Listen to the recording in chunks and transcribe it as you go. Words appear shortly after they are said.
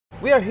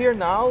We are here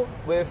now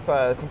with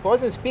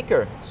Symposium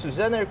speaker,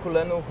 Suzana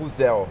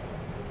Herculano-Houzel.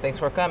 Thanks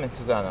for coming,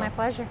 Suzana. My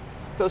pleasure.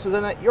 So,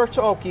 Suzana, your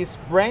talk is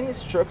Brain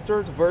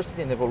Structure,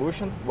 Diversity and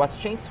Evolution, what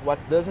changes, what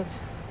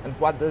doesn't, and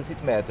what does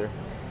it matter.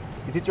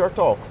 Is it your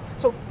talk?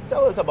 So,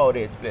 tell us about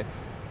it, please.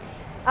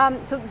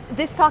 So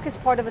this talk is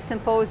part of a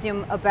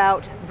symposium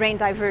about brain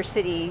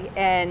diversity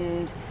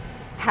and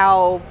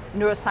how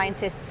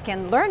neuroscientists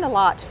can learn a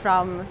lot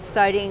from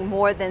studying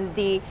more than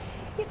the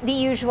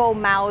usual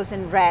mouse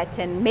and rat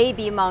and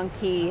maybe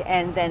monkey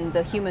and then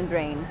the human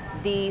brain.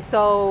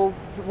 So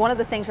one of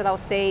the things that I'll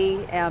say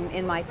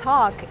in my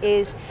talk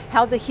is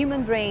how the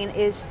human brain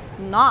is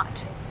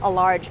not a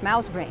large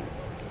mouse brain.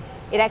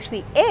 It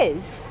actually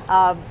is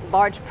a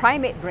large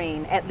primate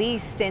brain, at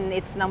least in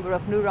its number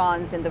of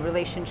neurons and the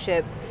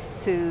relationship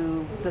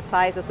to the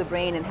size of the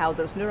brain and how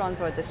those neurons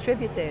are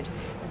distributed.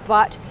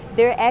 But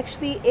there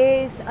actually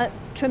is a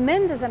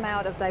tremendous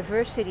amount of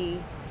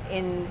diversity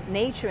in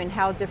nature and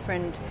how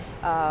different,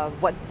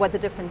 what the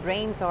different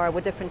brains are,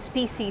 what different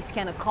species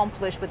can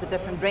accomplish with the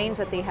different brains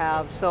that they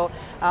have. So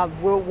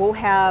we'll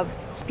have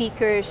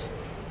speakers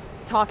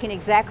talking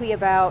exactly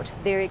about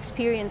their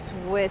experience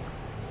with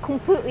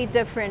completely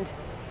different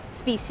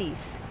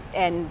species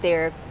and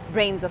their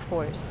brains, of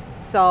course.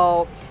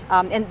 So,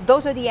 and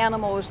those are the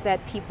animals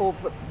that people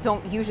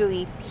don't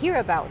usually hear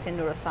about in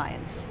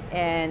neuroscience.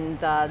 And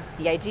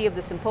the idea of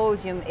the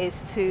symposium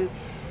is to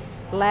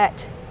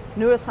let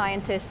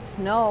neuroscientists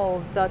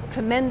know the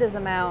tremendous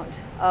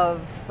amount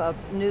of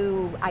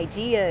new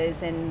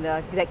ideas and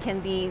that can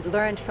be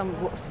learned from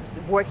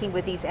working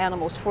with these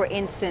animals. For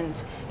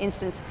instance,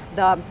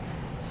 the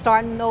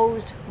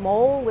star-nosed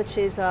mole, which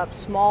is a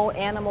small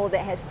animal that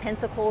has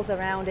tentacles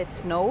around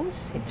its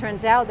nose. It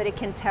turns out that it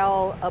can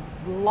tell a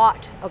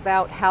lot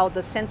about how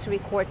the sensory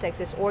cortex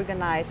is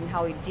organized and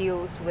how it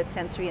deals with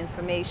sensory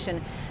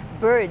information.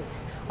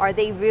 Birds, are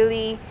they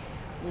really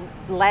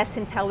less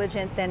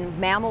intelligent than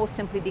mammals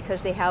simply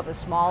because they have a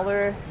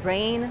smaller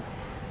brain?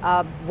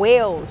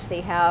 Whales,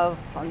 they have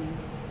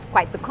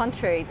quite the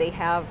contrary, they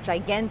have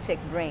gigantic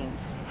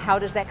brains. How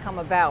does that come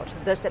about?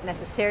 Does that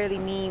necessarily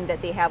mean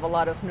that they have a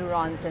lot of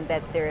neurons and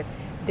that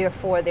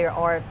therefore they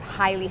are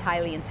highly,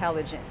 highly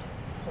intelligent?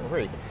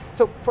 Great.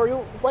 So for you,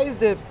 why is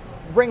the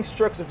brain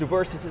structure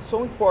diversity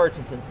so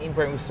important in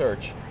brain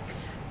research?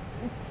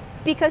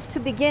 Because to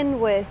begin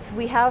with,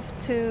 we have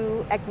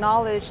to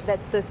acknowledge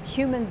that the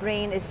human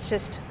brain is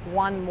just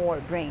one more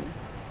brain.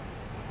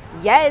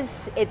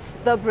 Yes, it's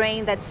the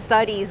brain that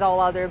studies all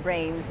other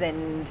brains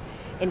and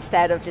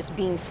instead of just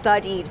being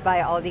studied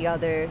by all the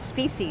other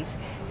species.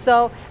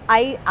 So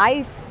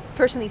I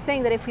personally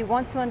think that if we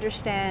want to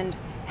understand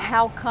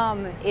how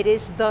come it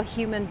is the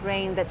human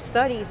brain that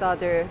studies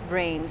other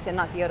brains and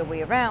not the other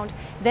way around,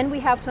 then we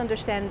have to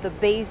understand the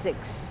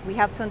basics. We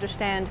have to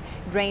understand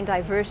brain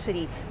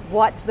diversity.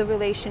 What's the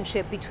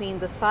relationship between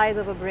the size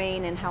of a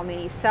brain and how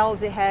many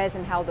cells it has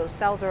and how those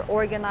cells are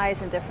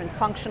organized in different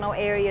functional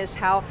areas,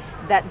 how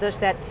does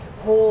that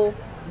whole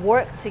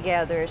work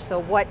together. So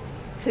what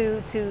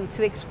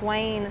to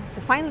explain,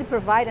 to finally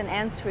provide an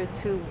answer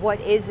to what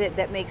is it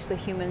that makes the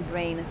human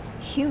brain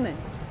human.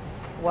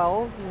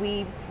 Well,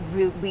 we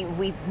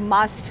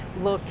must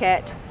look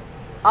at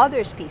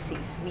other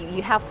species.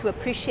 You have to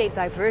appreciate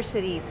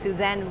diversity to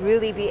then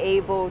really be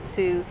able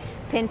to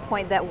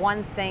pinpoint that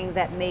one thing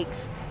that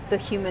makes the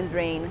human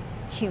brain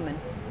human.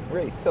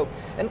 Great. So,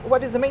 and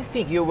what is the main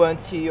thing you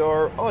want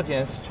your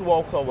audience to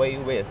walk away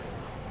with?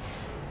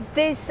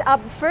 This,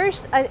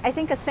 first, I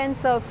think a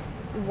sense of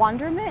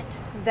wonderment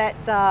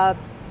that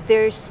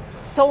there's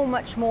so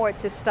much more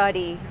to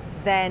study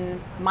than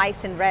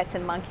mice and rats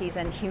and monkeys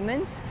and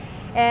humans.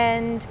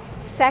 And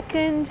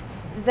second,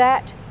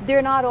 that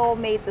they're not all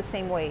made the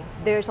same way.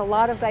 There's a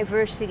lot of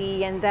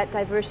diversity, and that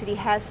diversity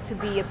has to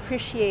be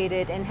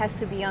appreciated and has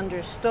to be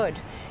understood.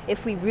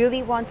 If we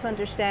really want to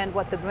understand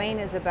what the brain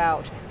is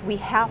about, we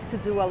have to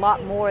do a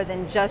lot more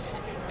than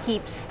just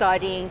keep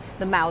studying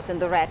the mouse and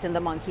the rat and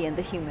the monkey and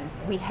the human.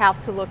 We have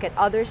to look at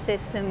other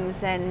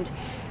systems and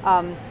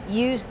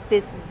use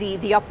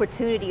the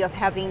opportunity of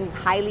having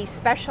highly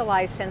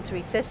specialized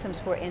sensory systems,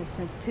 for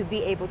instance, to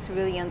be able to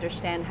really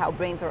understand how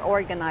brains are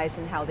organized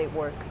and how they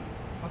work.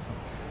 Awesome.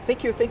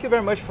 Thank you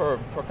very much for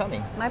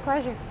coming. My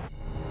pleasure.